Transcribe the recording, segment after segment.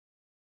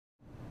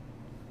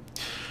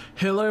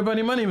Hello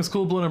everybody, my name is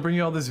Culblu and I'm bringing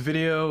you all this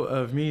video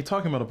of me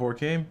talking about a board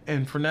game,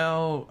 and for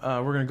now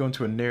we're going to go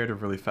into a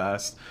narrative really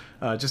fast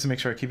just to make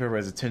sure I keep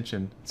everybody's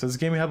attention. So this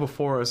game we had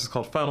before us is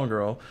called Final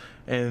Girl,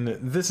 and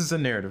this is a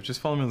narrative. Just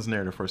follow me on this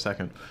narrative for a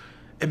second.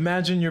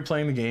 Imagine you're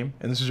playing the game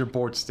and this is your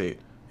board state.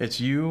 It's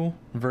you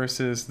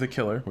versus the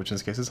killer, which in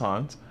this case is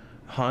Hans.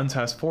 Hans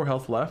has 4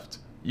 health left,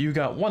 you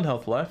got 1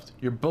 health left,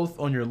 you're both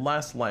on your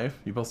last life,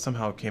 you both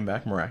somehow came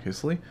back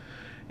miraculously.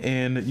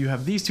 And you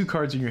have these 2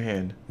 cards in your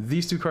hand.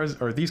 These cards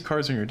are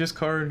in your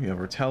discard. You have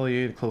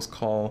Retaliate, Close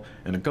Call,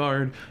 and a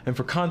Guard. And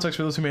for context,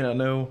 for those who may not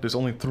know, there's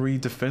only 3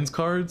 defense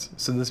cards.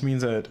 So this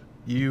means that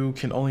you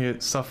can only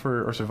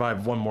suffer or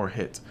survive 1 more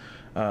hit.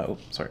 And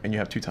you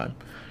have 2 time.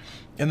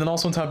 And then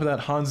also on top of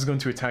that, Hans is going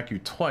to attack you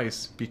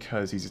twice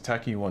because he's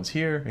attacking you once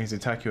here and he's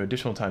attacking you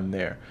additional time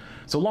there.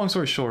 So long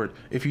story short,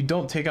 if you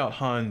don't take out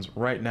Hans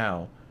right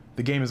now,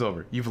 the game is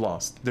over. You've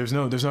lost. There's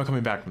no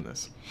coming back from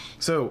this.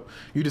 So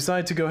you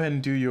decide to go ahead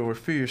and do your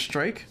Furious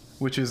Strike,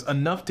 which is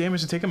enough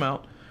damage to take him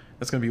out.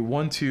 That's going to be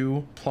 1,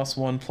 2, plus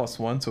 1, plus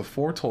 1, so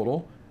 4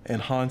 total.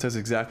 And Hans has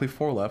exactly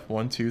 4 left.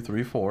 1, 2,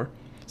 3, 4.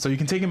 So you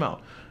can take him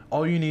out.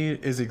 All you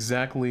need is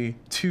exactly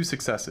 2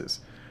 successes.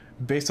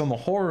 Based on the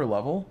horror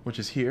level, which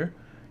is here,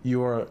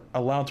 you are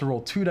allowed to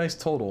roll 2 dice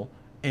total,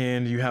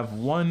 and you have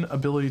 1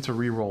 ability to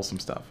re-roll some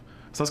stuff.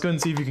 So let's go ahead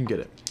and see if you can get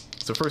it.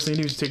 So first thing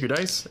you do is you take your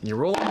dice and you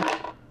roll them.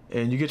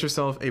 And you get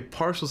yourself a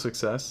partial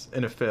success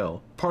and a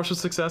fail. Partial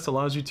success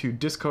allows you to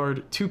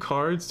discard 2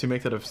 cards to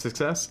make that a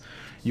success.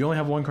 You only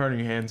have 1 card in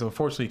your hand, so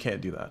unfortunately you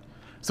can't do that.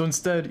 So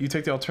instead, you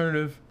take the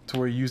alternative to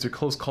where you use your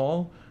Close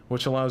Call,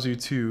 which allows you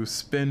to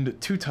spend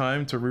 2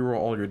 time to reroll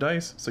all your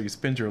dice. So you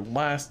spend your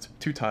last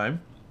 2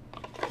 time,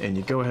 and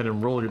you go ahead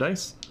and roll your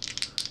dice.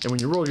 And when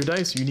you roll your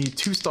dice, you need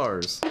 2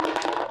 stars.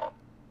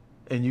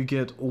 And you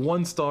get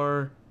 1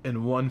 star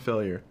and 1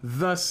 failure.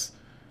 Thus,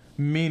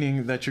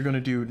 meaning that you're going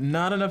to do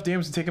not enough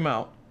damage to take him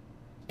out,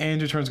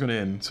 and your turn's going to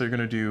end. So you're going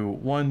to do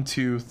 1,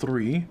 2,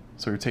 3.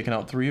 So you're taking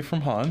out 3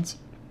 from Hans.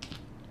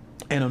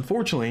 And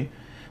unfortunately,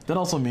 that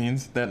also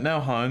means that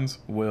now Hans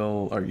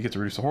will, or you get to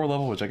reduce the horror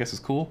level, which I guess is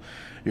cool.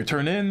 Your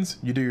turn ends,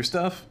 you do your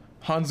stuff,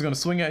 Hans is going to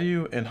swing at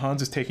you, and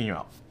Hans is taking you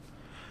out.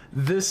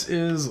 This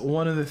is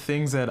one of the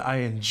things that I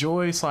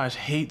enjoy /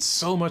 hate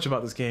so much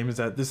about this game, is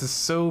that this is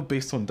so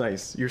based on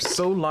dice. You're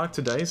so locked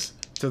to dice,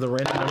 to the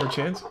random number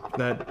chance,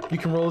 that you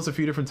can roll this a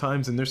few different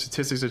times and there's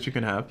statistics that you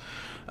can have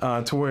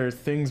to where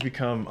things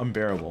become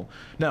unbearable.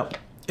 Now,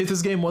 if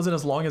this game wasn't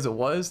as long as it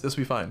was, this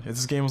would be fine. If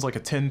this game was like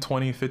a 10,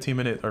 20, 15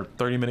 minute or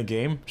 30 minute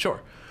game,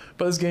 sure.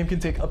 But this game can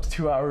take up to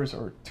 2 hours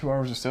or 2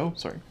 hours or so,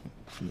 sorry,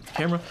 from the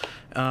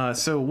camera.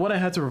 So what I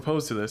had to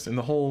propose to this, and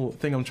the whole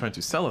thing I'm trying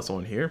to sell us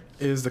on here,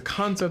 is the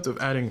concept of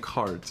adding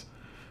cards.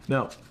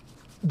 Now,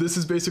 this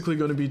is basically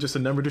going to be just a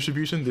number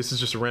distribution. This is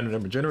just a random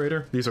number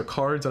generator. These are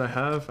cards that I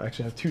have. I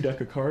actually have 2 deck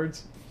of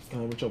cards,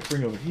 which I'll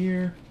bring over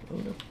here. Oh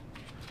no.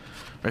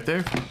 Right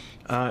there.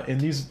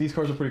 And these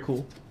cards are pretty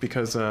cool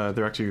because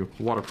they're actually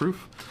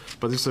waterproof.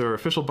 But these are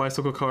official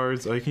bicycle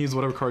cards. You can use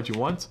whatever cards you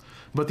want.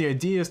 But the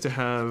idea is to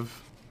have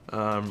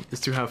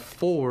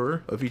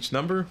 4 of each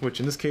number, which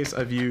in this case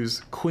I've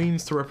used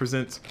queens to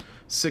represent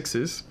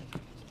 6s.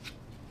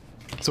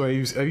 So I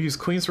use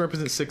queens to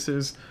represent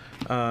 6s.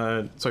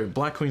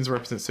 Black queens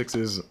represent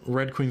 6s,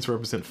 red queens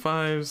represent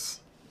 5s,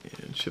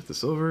 and shift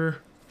this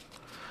over.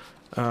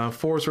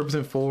 4s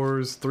represent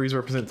 4s, 3s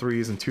represent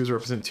 3s, and 2s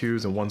represent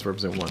 2s, and 1s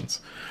represent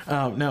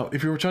 1s. Now,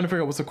 if you were trying to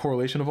figure out what's the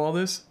correlation of all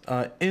this,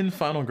 in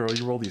Final Girl,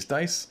 you roll these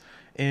dice,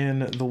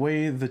 and the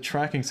way the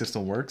tracking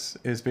system works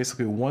is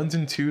basically 1s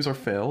and 2s are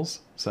fails,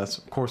 so that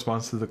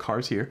corresponds to the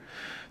cards here.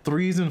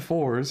 3s and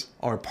 4s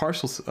are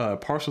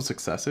partial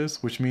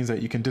successes, which means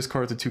that you can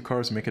discard the 2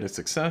 cards and make it a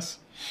success.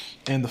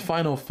 And the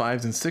final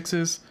 5s and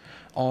 6s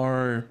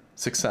are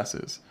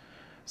successes.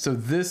 So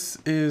this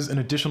is an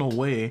additional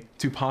way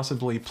to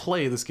possibly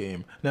play this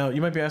game. Now,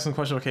 you might be asking the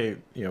question, okay,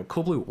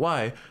 Culblu,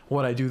 why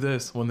would I do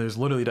this when there's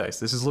literally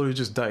dice? This is literally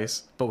just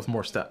dice, but with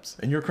more steps.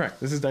 And you're correct,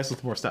 this is dice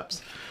with more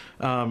steps.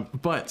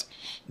 But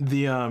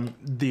the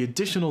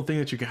additional thing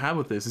that you can have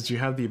with this is you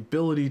have the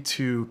ability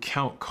to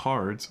count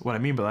cards. What I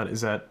mean by that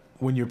is that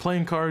when you're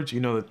playing cards, you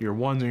know that your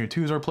 1s and your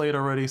 2s are played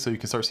already, so you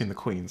can start seeing the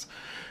queens.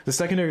 The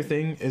secondary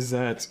thing is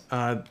that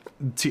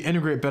to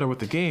integrate better with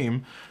the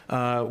game,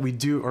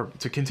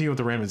 to continue with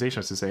the randomization,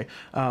 I should say,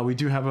 we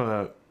do have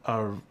a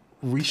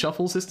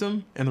reshuffle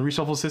system, and the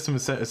reshuffle system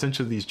is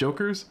essentially these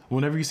jokers.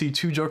 Whenever you see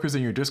 2 jokers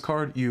in your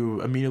discard,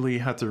 you immediately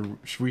have to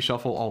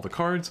reshuffle all the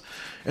cards.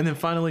 And then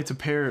finally, to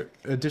pair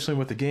additionally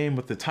with the game,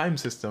 with the time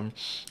system,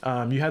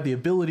 you have the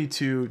ability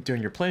to,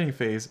 during your planning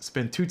phase,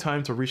 spend 2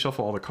 time to reshuffle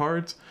all the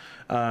cards,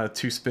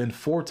 to spend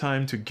 4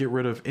 time to get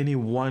rid of any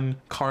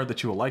 1 card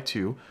that you would like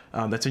to,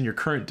 that's in your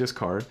current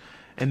discard.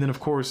 And then of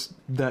course,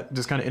 that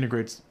just kind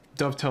of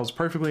dovetails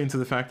perfectly into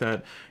the fact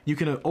that you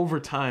can, over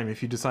time,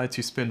 if you decide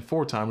to spend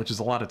 4 time, which is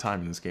a lot of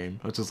time in this game,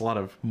 which is a lot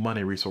of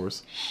money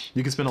resource,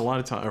 you can spend a lot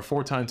of time, or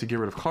 4 time, to get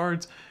rid of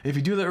cards. If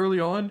you do that early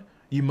on,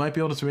 you might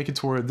be able to make it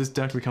to where this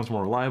deck becomes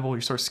more reliable.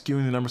 You start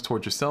skewing the numbers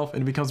towards yourself,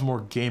 and it becomes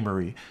more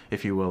gamery,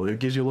 if you will. It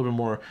gives you a little bit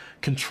more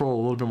control,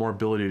 a little bit more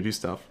ability to do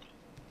stuff.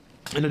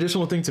 An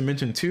additional thing to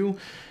mention too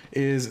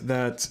is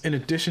that in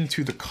addition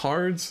to the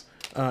cards,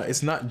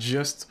 it's not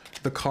just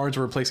the cards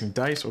are replacing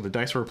dice or the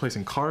dice are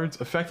replacing cards.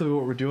 Effectively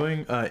what we're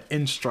doing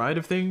in Stride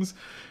of things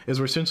is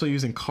we're essentially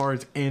using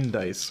cards and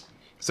dice.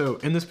 So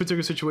in this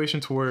particular situation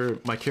to where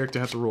my character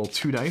has to roll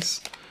 2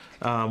 dice,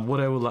 what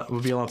I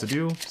would be allowed to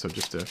do, so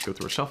just to go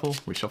through a shuffle,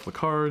 we shuffle the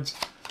cards,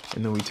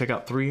 and then we take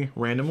out 3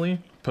 randomly,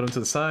 put them to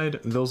the side.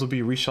 Those will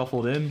be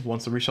reshuffled in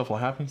once the reshuffle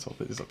happens. So I'll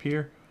put this up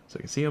here so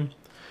you can see them.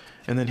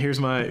 And then here's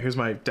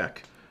my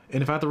deck.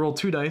 And if I have to roll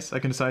 2 dice, I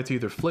can decide to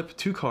either flip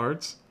 2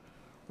 cards,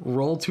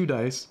 roll 2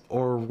 dice,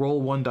 or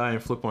roll 1 die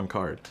and flip 1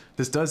 card.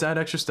 This does add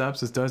extra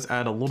steps. This does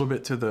add a little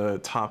bit to the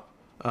top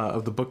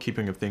of the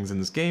bookkeeping of things in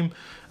this game.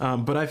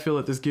 But I feel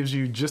that this gives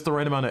you just the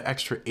right amount of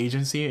extra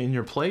agency in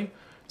your play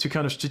to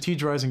kind of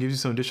strategize and gives you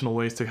some additional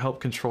ways to help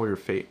control your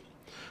fate.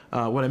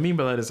 What I mean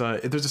by that is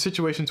if there's a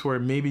situation to where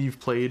maybe you've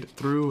played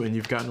through and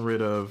you've gotten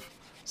rid of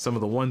some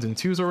of the 1s and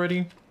 2s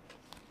already.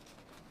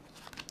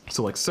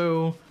 So like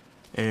so,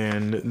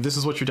 and this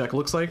is what your deck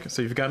looks like.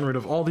 So you've gotten rid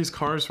of all these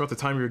cards throughout the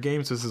time of your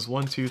game. So this is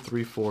 1, 2,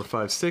 3, 4,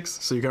 5, 6.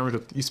 So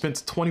you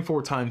spent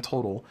 24 time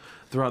total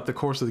throughout the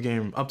course of the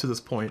game up to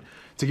this point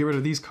to get rid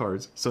of these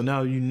cards. So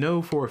now you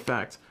know for a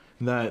fact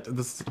that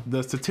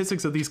the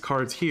statistics of these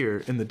cards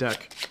here in the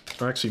deck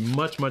are actually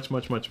much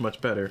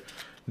better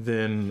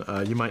than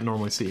you might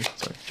normally see.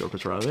 Sorry,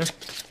 Jokers are out of there.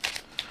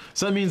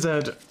 So that means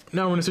that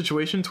now we're in a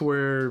situation to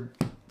where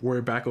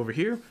we're back over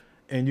here.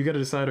 And you got to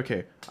decide,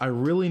 okay, I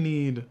really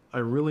need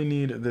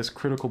this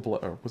critical blow.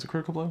 Or was it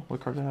critical blow? What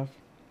card did I have?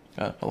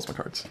 I lost my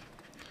cards.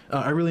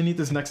 I really need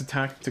this next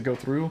attack to go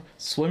through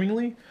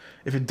swimmingly.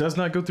 If it does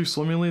not go through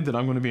swimmingly, then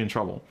I'm going to be in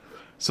trouble.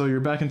 So you're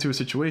back into a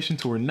situation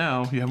to where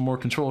now you have more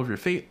control of your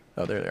fate.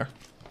 Oh, there they are.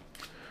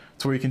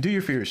 So where you can do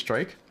your Furious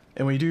Strike.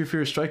 And when you do your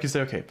Furious Strike, you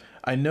say, okay,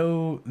 I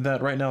know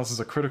that right now this is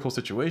a critical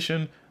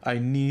situation. I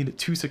need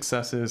 2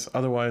 successes.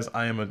 Otherwise,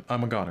 I'm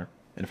a goner.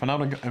 And if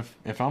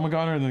I'm a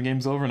goner, then the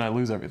game's over and I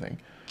lose everything.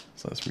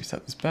 So let's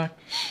reset this back.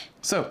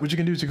 So what you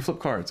can do is you can flip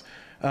cards.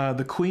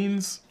 The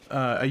queens,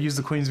 I use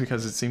the queens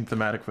because it seemed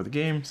thematic for the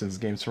game, since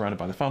the game's surrounded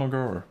by the final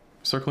girl or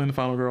circling the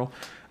final girl.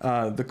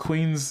 The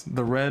queens,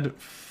 the red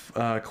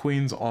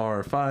queens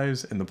are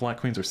 5s and the black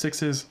queens are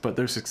 6s, but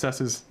they're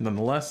successes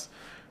nonetheless.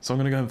 So I'm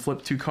gonna go ahead and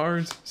flip 2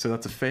 cards. So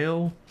that's a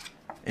fail,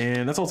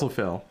 and that's also a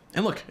fail.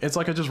 And look, it's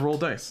like I just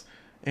rolled dice.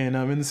 And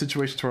I'm in the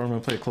situation where I'm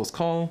gonna play a close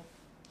call.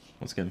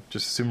 Once again,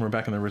 just assume we're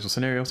back in the original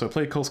scenario. So I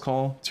played close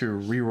call to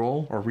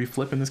re-roll, or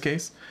re-flip in this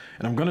case.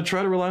 And I'm going to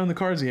try to rely on the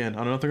cards again. I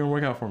don't know if they're going to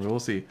work out for me, but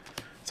we'll see.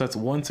 So that's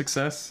 1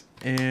 success,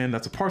 and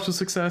that's a partial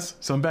success.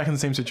 So I'm back in the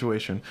same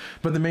situation.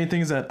 But the main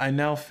thing is that I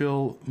now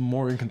feel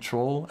more in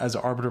control as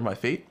the arbiter of my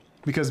fate.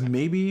 Because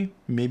maybe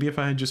if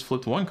I had just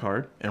flipped 1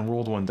 card and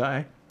rolled 1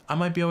 die, I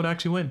might be able to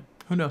actually win.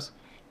 Who knows?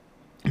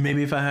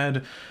 Maybe if I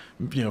had,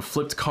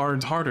 flipped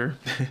cards harder,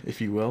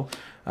 if you will.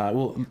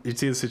 Well, you'd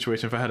see the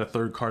situation if I had a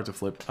 3rd card to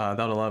flip, that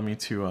would allow me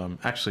to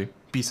actually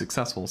be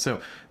successful.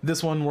 So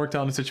this one worked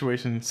out in a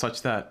situation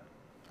such that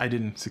I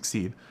didn't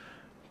succeed.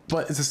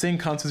 But it's the same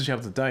concept as you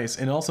have with the dice,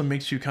 and it also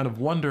makes you kind of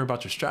wonder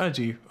about your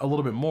strategy a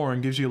little bit more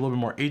and gives you a little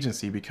bit more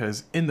agency,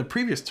 because in the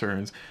previous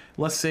turns,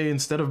 let's say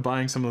instead of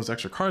buying some of those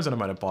extra cards that I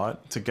might have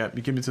bought to get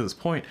me to this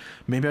point,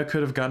 maybe I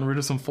could have gotten rid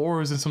of some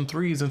 4s and some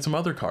 3s and some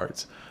other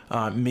cards.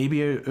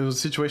 Maybe it was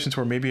situations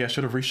where maybe I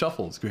should have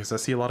reshuffled, because I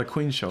see a lot of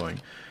queens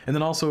showing. And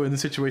then also in the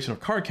situation of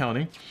card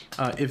counting,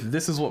 if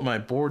this is what my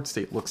board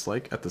state looks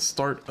like at the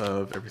start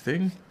of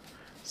everything,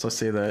 so let's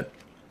say that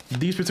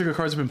these particular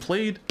cards have been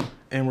played,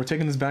 and we're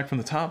taking this back from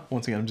the top.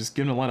 Once again, I'm just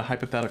giving a lot of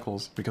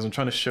hypotheticals because I'm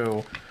trying to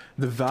show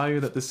the value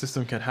that this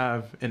system can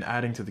have in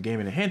adding to the game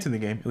and enhancing the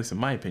game, at least in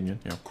my opinion.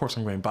 Of course,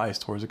 I'm going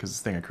biased towards it because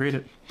it's the thing I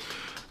created.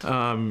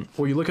 Well,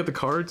 you look at the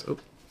cards. Oh,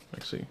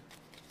 actually,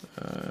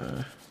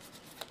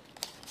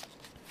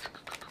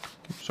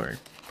 sorry.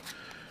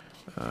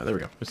 There we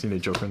go. Just need a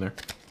joker in there.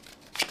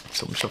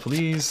 So I'm gonna shuffle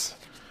these.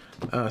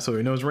 So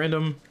we know it's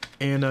random.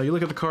 And you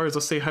look at the cards.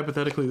 Let's say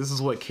hypothetically, this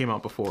is what came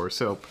out before.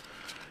 So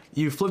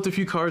you flipped a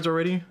few cards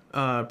already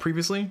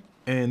previously,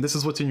 and this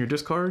is what's in your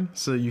discard.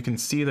 So you can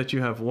see that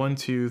you have 1,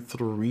 2,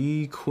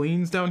 3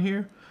 queens down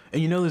here,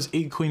 and you know there's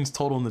 8 queens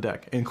total in the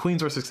deck, and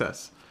queens are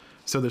success.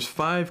 So there's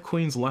 5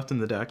 queens left in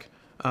the deck.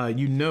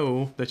 You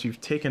know that you've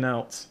taken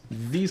out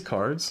these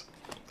cards.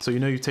 So you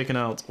know you've taken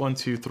out 1,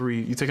 2, 3.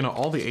 You've taken out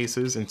all the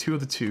aces and 2 of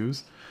the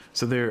 2s.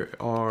 So there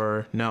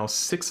are now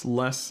 6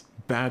 less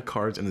bad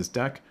cards in this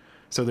deck.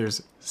 So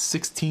there's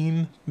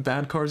 16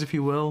 bad cards, if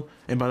you will.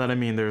 And by that I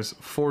mean there's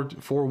 4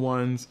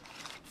 1s,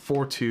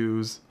 4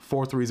 2s,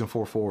 4 3s, and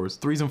 4 4s.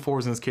 3s and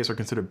 4s in this case are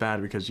considered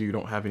bad because you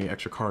don't have any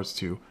extra cards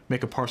to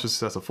make a partial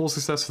success a full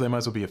success, so they might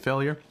as well be a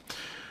failure.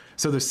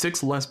 So there's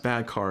 6 less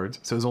bad cards.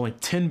 So there's only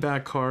 10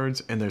 bad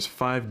cards, and there's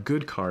 5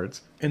 good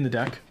cards in the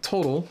deck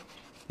total,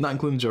 not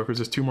including jokers.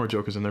 There's 2 more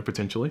jokers in there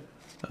potentially.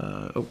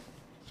 Oh,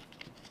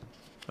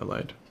 I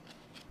lied.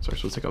 Sorry,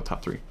 so let's take out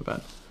top 3. My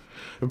bad.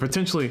 There's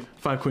potentially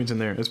 5 queens in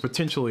there. There's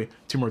potentially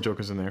 2 more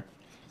jokers in there.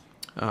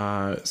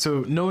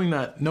 So knowing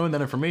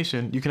that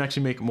information, you can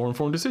actually make more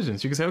informed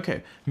decisions. You can say,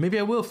 okay, maybe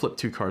I will flip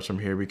 2 cards from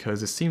here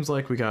because it seems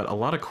like we got a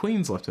lot of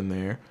queens left in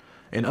there.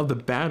 And of the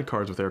bad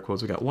cards with air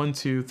quotes, we got 1,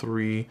 2,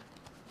 3,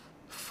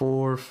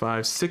 4,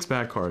 5, 6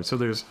 bad cards. So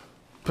there's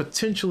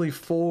potentially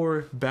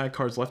 4 bad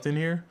cards left in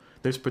here.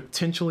 There's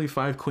potentially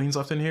 5 queens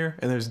left in here,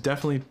 and there's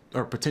definitely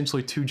or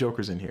potentially 2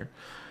 jokers in here,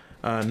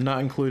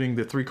 not including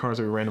the 3 cards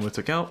that we randomly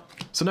took out.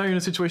 So now you're in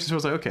a situation where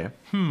it's like, okay,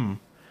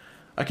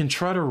 I can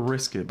try to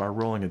risk it by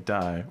rolling a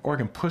die, or I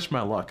can push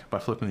my luck by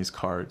flipping these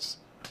cards.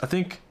 I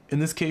think in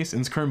this case, in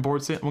this current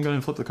board state, I'm going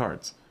to flip the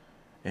cards.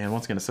 And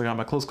once again, I still got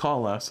my close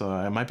call left, so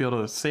I might be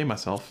able to save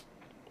myself.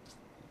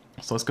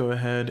 So let's go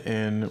ahead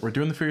and we're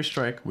doing the Furious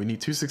Strike. We need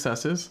 2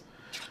 successes.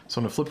 So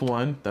I'm gonna flip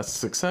 1, that's a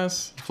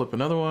success, flip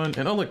another one,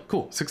 and oh look,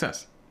 cool,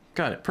 success.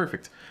 Got it,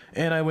 perfect.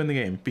 And I win the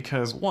game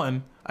because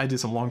 1, I did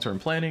some long-term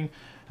planning.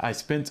 I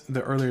spent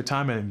the earlier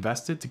time I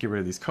invested to get rid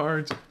of these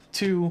cards.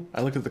 2,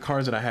 I looked at the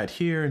cards that I had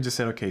here and just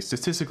said, okay,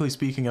 statistically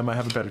speaking, I might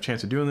have a better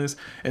chance of doing this.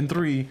 And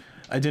 3,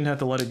 I didn't have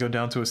to let it go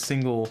down to a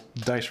single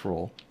dice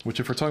roll, which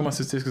if we're talking about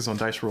statistics on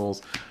dice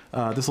rolls,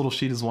 this little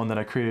sheet is one that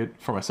I created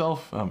for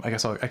myself. I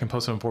guess I can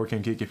post it on Board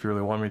Game Geek if you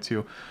really want me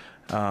to.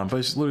 But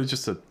it's literally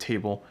just a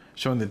table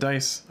showing the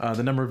dice,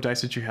 the number of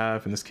dice that you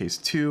have, in this case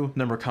 2,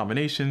 number of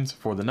combinations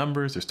for the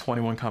numbers. There's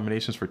 21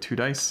 combinations for 2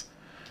 dice,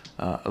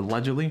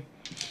 allegedly,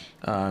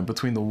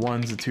 between the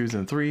 1s, the 2s,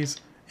 and the 3s.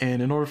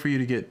 And in order for you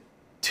to get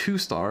 2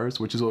 stars,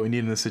 which is what we need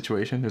in this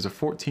situation, there's a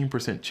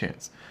 14%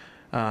 chance.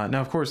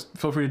 Now, of course,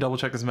 feel free to double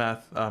check this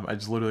math. I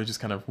just literally just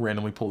kind of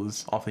randomly pulled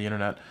this off the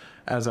internet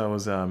as I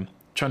was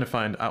trying to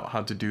find out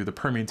how to do the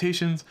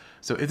permutations.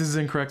 So if this is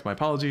incorrect, my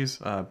apologies.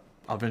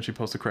 I'll eventually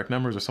post the correct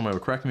numbers or somebody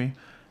will correct me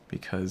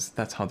because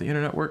that's how the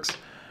internet works.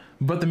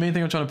 But the main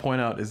thing I'm trying to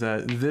point out is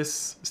that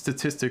this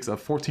statistics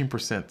of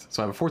 14%,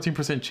 so I have a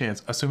 14%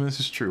 chance, assuming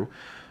this is true,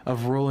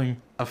 of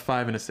rolling a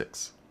 5 and a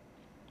 6,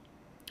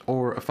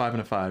 or a 5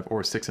 and a 5,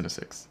 or a 6 and a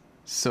 6.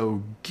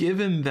 So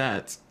given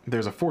that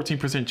there's a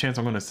 14% chance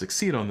I'm going to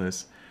succeed on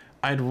this,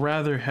 I'd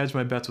rather hedge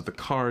my bets with the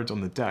cards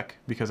on the deck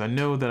because I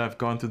know that I've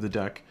gone through the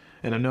deck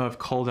and I know I've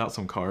called out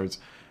some cards.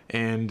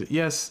 And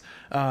yes,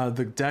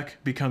 the deck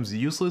becomes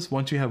useless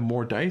once you have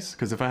more dice,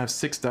 because if I have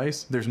 6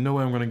 dice, there's no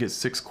way I'm going to get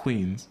 6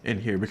 queens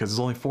in here because there's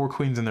only 4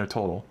 queens in there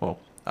total. Well,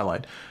 I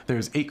lied.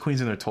 There's 8 queens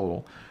in there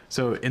total.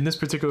 So in this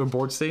particular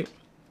board state,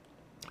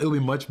 it would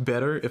be much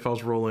better if I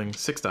was rolling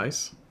 6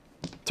 dice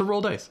to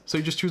roll dice. So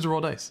you just choose to roll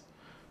dice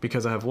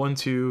because I have 1,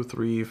 2,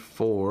 3,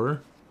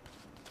 4,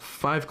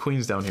 5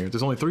 queens down here.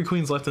 There's only 3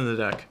 queens left in the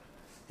deck.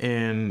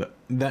 And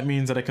that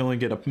means that I can only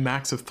get a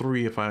max of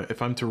 3 if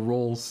I'm to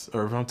roll,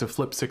 or if I'm to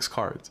flip 6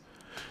 cards.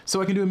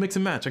 So I can do a mix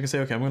and match. I can say,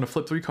 okay, I'm going to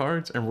flip 3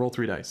 cards and roll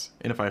 3 dice.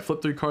 And if I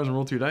flip 3 cards and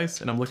roll 3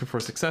 dice, and I'm looking for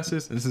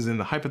successes, and this is in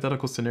the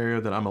hypothetical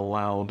scenario that I'm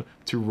allowed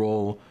to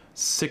roll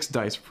 6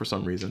 dice for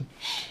some reason.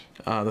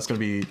 That's going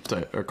to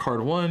be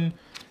card 1,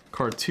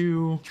 card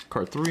 2,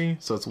 card 3.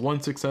 So it's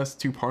 1 success,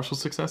 2 partial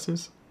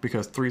successes,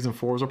 because 3s and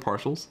 4s are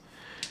partials.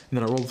 And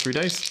then I roll the 3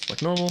 dice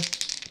like normal. Let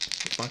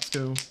the box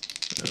go.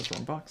 That's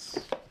wrong box.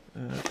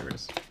 There it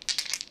is.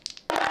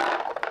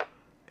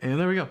 And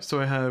there we go.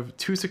 So I have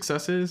 2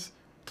 successes,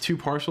 2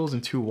 partials,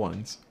 and 2 1s.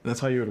 And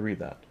that's how you would read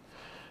that.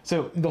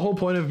 So the whole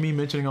point of me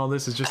mentioning all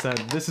this is just that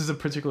this is a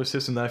particular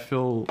system that I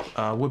feel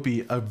would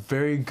be a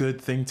very good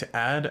thing to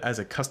add as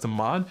a custom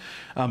mod.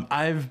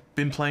 I've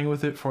been playing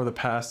with it for the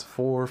past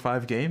 4 or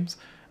 5 games.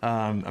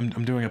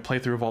 I'm doing a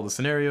playthrough of all the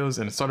scenarios,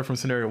 and it started from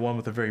scenario 1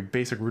 with a very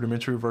basic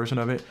rudimentary version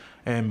of it.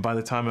 And by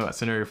the time I'm at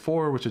scenario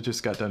 4, which I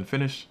just got done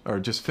finished, or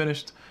just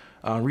finished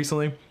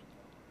recently,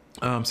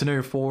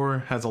 scenario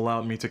 4 has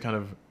allowed me to kind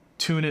of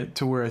tune it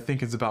to where I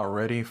think it's about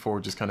ready for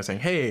just kind of saying,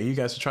 hey, you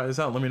guys should try this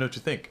out. Let me know what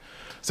you think.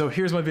 So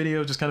here's my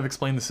video, just kind of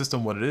explain the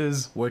system, what it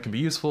is, what it can be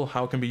useful,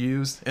 how it can be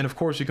used. And of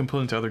course you can put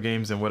it into other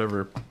games in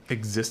whatever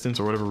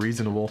existence or whatever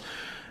reasonable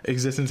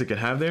existence it could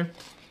have there.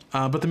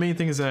 But the main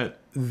thing is that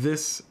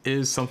this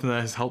is something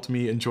that has helped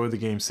me enjoy the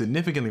game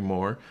significantly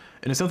more.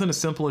 And it's something as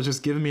simple as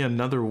just giving me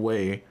another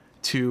way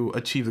to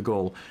achieve the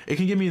goal. It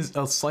can give me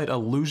a slight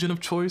illusion of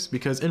choice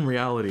because in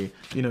reality,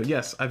 you know,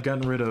 yes, I've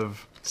gotten rid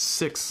of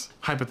 6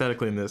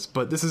 hypothetically in this,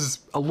 but this is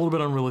a little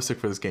bit unrealistic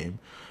for this game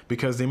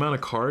because the amount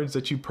of cards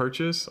that you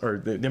purchase, or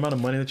the amount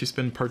of money that you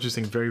spend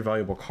purchasing very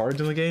valuable cards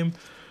in the game,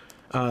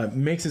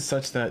 makes it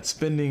such that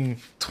spending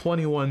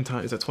 21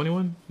 times, is that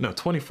 21? No,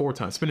 24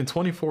 times, spending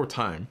 24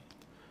 time,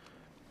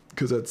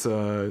 because that's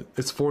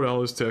it's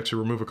 $4 to actually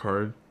remove a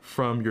card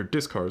from your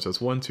discards. That's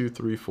 1, 2,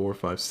 3, 4,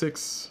 5,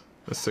 6.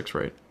 That's 6,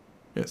 right?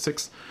 Yeah,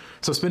 6.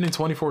 So spending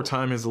 24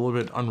 time is a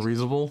little bit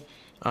unreasonable,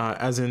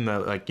 as in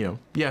that, like, you know,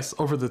 yes,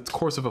 over the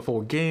course of a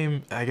full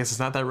game, I guess it's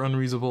not that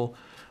unreasonable,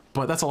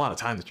 but that's a lot of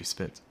time that you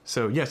spent.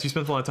 So yes, you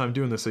spent a lot of time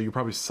doing this, so you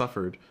probably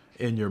suffered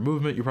in your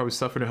movement, you probably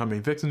suffered in how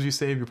many victims you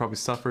saved, you probably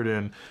suffered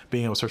in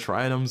being able to search for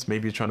items,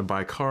 maybe you're trying to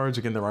buy cards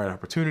or getting the right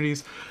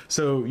opportunities.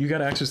 So you got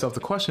to ask yourself the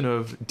question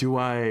of, do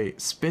I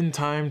spend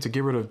time to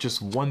get rid of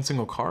just 1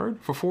 single card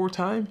for 4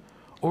 time,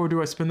 or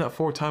do I spend that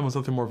 4 time on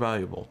something more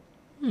valuable?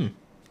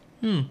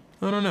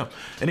 I don't know.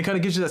 And it kind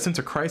of gives you that sense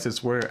of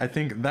crisis, where I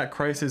think that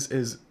crisis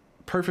fits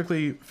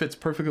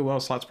perfectly well,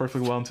 slots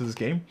perfectly well into this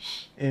game,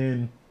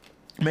 and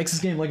makes this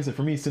game, like I said,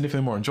 for me,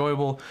 significantly more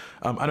enjoyable.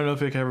 I don't know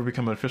if it can ever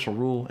become an official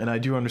rule, and I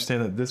do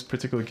understand that this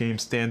particular game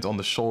stands on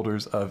the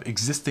shoulders of an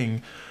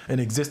existing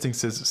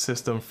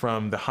system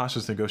from the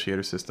hostage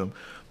negotiator system.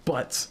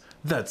 But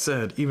that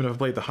said, even if I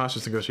played the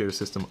hostage negotiator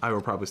system, I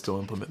will probably still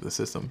implement the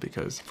system,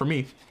 because for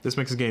me, this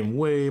makes the game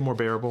way more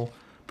bearable.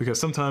 Because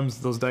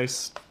sometimes those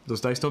dice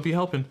don't be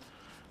helping.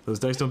 Those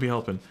dice don't be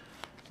helping.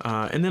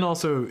 And then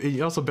also, it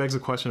also begs the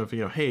question of,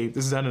 hey,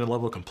 this is adding a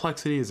level of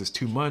complexity. Is this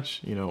too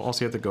much?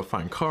 Also you have to go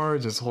find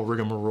cards. There's a whole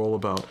rigmarole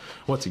about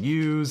what to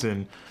use.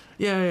 And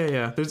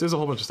yeah. There's a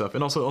whole bunch of stuff.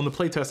 And also on the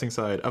playtesting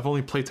side, I've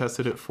only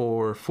playtested it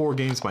for 4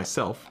 games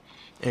myself.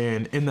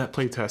 And in that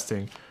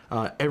playtesting,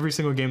 every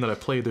single game that I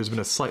played, there's been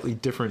a slightly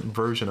different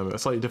version of it, a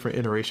slightly different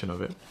iteration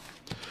of it.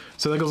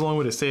 So that goes a long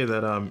way to say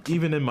that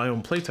even in my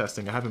own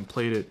playtesting, I haven't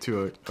played it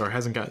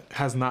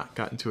has not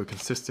gotten to a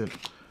consistent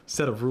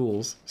set of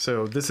rules.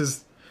 So this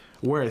is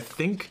where I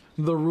think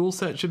the rule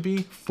set should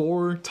be.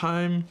 4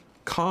 time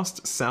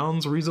cost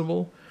sounds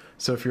reasonable.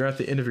 So if you're at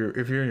the end of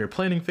if you're in your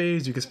planning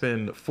phase, you can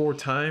spend 4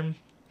 time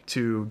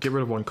to get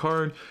rid of 1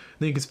 card.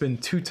 Then you can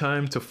spend 2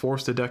 time to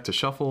force the deck to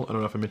shuffle. I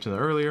don't know if I mentioned that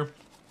earlier.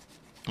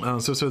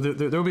 So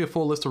there'll be a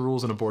full list of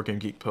rules in a Board Game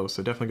Geek post,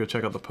 so definitely go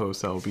check out the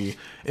post. That will be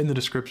in the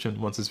description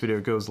once this video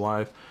goes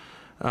live.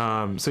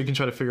 So you can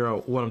try to figure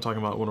out what I'm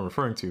talking about, what I'm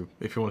referring to,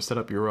 if you want to set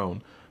up your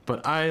own.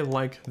 But I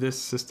like this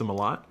system a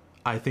lot.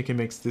 I think it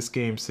makes this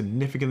game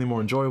significantly more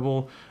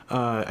enjoyable.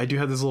 I do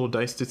have this little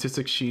dice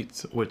statistic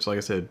sheet, which, like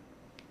I said,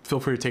 feel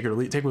free to take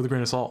it with a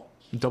grain of salt.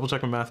 Double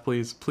check my math,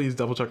 please. Please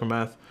double check my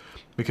math,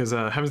 because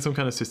having some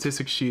kind of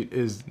statistic sheet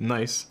is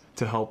nice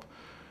to help,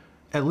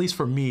 at least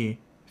for me,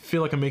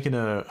 feel like I'm making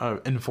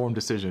a informed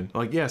decision.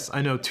 Like, yes,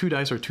 I know 2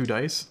 dice are 2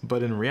 dice,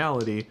 but in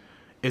reality,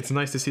 it's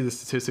nice to see the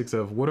statistics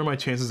of what are my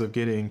chances of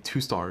getting 2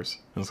 stars.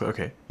 And it's like,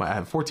 okay, I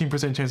have 14%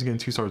 chance of getting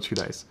 2 stars, 2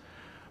 dice.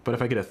 But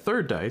if I get a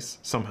 3rd dice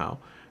somehow,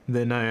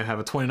 then I have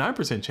a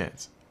 29%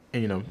 chance.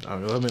 And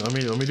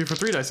let me do for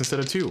 3 dice instead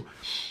of 2.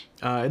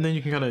 And then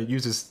you can kind of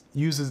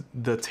use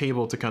the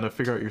table to kind of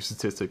figure out your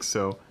statistics.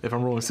 So if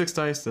I'm rolling 6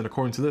 dice, then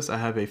according to this, I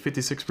have a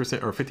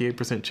 56% or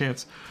 58%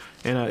 chance.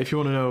 And if you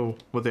want to know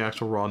what the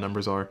actual raw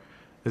numbers are,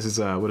 this is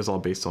what it's all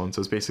based on. So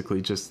it's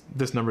basically just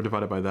this number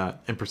divided by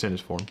that in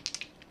percentage form.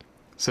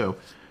 So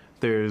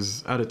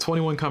there's, out of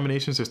 21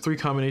 combinations, there's 3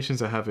 combinations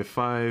that have a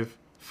 5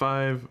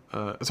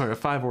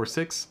 or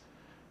 6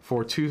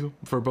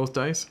 for both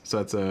dice. So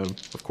that's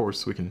of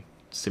course we can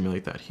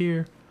simulate that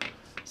here.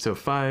 So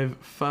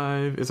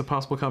 5 is a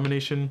possible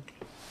combination.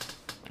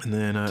 And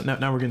then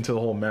now we're getting to the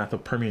whole math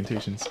of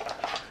permutations.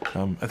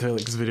 I feel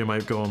like this video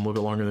might go on a little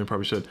bit longer than it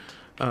probably should.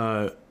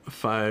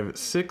 5,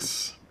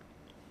 6.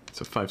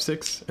 So 5,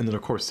 6, and then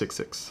of course 6,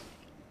 6.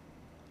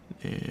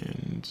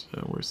 And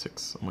where's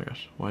 6? Oh my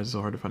gosh, why is it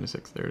so hard to find a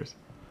 6? There it is.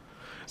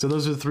 So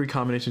those are the 3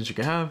 combinations you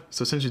can have.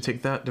 So essentially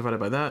take that divided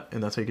by that,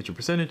 and that's how you get your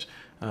percentage.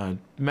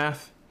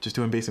 Math, just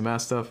doing basic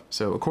math stuff.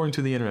 So according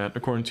to the internet,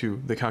 according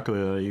to the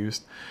calculator that I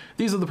used,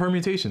 these are the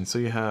permutations. So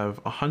you have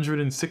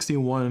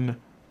 161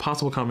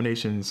 possible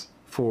combinations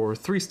for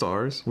 3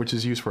 stars, which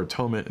is used for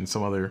atonement and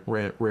some other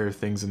rare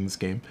things in this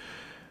game,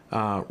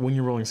 when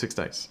you're rolling 6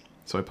 dice.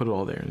 So I put it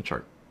all there in the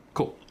chart.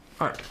 Cool.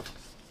 All right.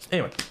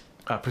 Anyway,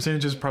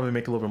 percentages probably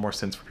make a little bit more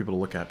sense for people to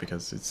look at,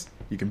 because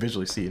you can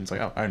visually see it and it's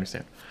like, oh, I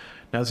understand.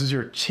 Now this is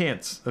your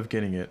chance of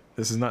getting it.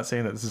 This is not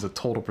saying that this is a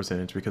total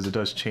percentage, because it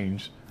does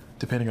change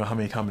depending on how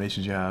many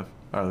combinations you have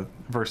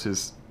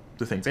versus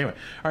the things. Anyway,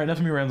 all right, enough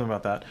of me rambling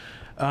about that.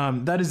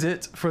 That is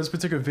it for this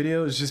particular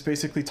video. It's just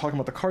basically talking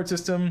about the card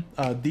system.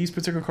 These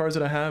particular cards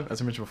that I have,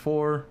 as I mentioned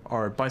before,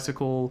 are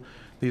Bicycle.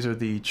 These are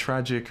the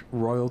Tragic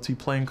Royalty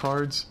playing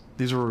cards.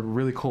 These are a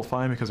really cool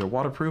find because they're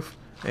waterproof,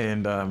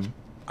 and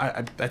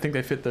I think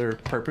they fit their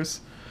purpose.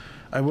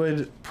 I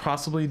would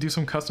possibly do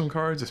some custom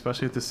cards,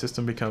 especially if the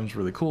system becomes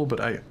really cool. But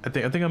I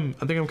think I'm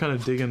kind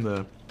of digging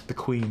the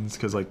queens,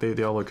 because like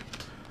they all look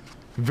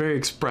very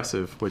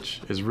expressive,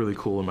 which is really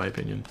cool in my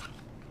opinion.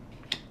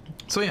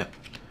 So yeah,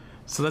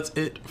 so that's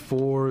it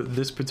for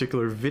this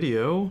particular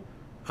video.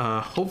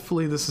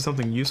 Hopefully this is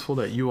something useful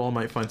that you all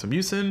might find some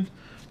use in.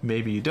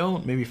 Maybe you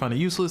don't, maybe you find it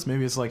useless,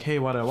 maybe it's like, hey,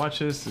 why did I watch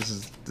this?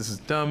 This is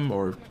dumb.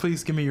 Or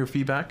please give me your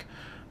feedback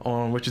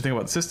on what you think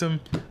about the system.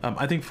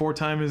 I think 4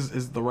 time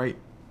is the right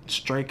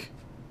strike,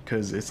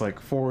 because it's like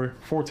 4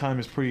 time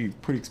is pretty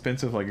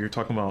expensive. Like, you're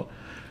talking about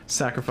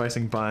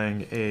sacrificing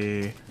buying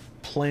a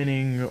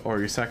planning, or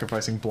you're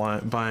sacrificing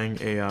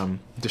buying a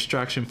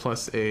distraction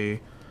plus a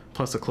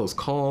close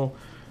call.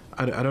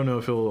 I don't know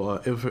if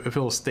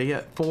it'll stay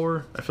at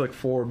 4. I feel like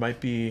 4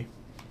 might be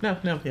yeah,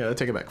 I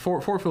take it back.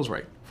 4 feels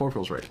right. 4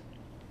 feels right.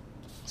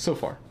 So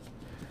far.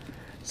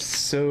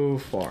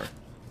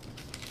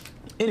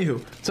 Anywho,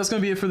 so that's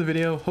gonna be it for the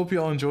video. Hope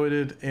you all enjoyed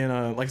it,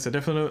 and like I said,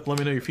 definitely let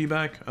me know your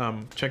feedback.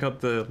 Check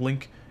out the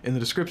link in the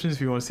description if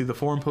you want to see the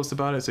forum post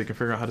about it, so you can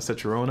figure out how to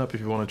set your own up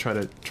if you want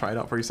to try it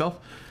out for yourself.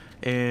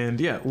 And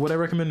yeah, would I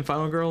recommend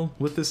Final Girl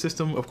with this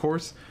system? Of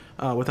course.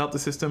 Without the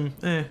system,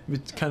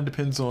 it kind of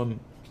depends on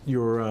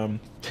your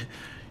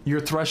your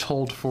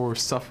threshold for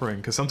suffering,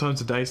 because sometimes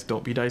the dice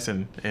don't be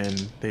dicing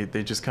and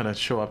they just kind of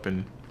show up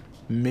and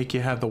make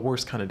you have the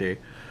worst kind of day.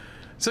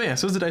 So yeah,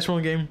 so it's a dice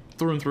rolling game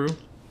through and through.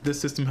 This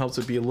system helps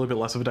it be a little bit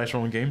less of a dice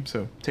rolling game,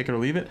 so take it or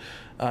leave it.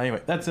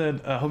 Anyway, that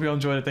said, hope you all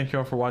enjoyed it. Thank you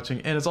all for watching,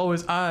 and as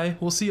always, I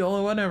will see you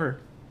all whenever.